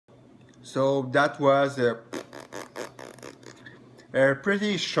So that was a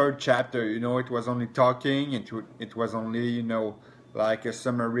pretty short chapter. It was only talking. It was only like a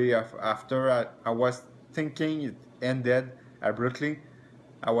summary of after. I was thinking it ended abruptly.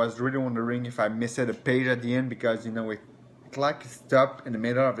 I was really wondering if I missed a page at the end because it like stopped in the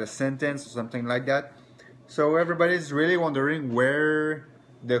middle of the sentence or something like that. So everybody's really wondering where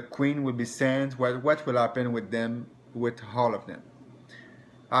the queen will be sent, what will happen with them, with all of them.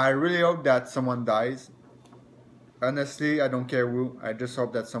 I really hope that someone dies. Honestly, I don't care who. I just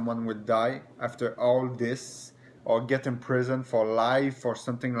hope that someone will die after all this or get in prison for life or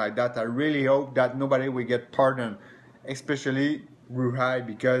something like that. I really hope that nobody will get pardoned, especially Ruhai,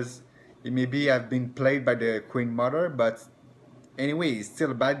 because he maybe have been played by the Queen Mother, but anyway, he's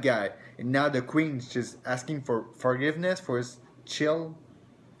still a bad guy. And now the Queen is just asking for forgiveness for his child,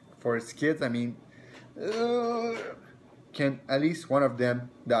 for his kids. I mean, uh, can at least one of them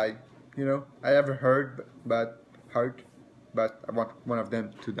die? I ever heard, but I want one of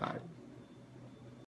them to die.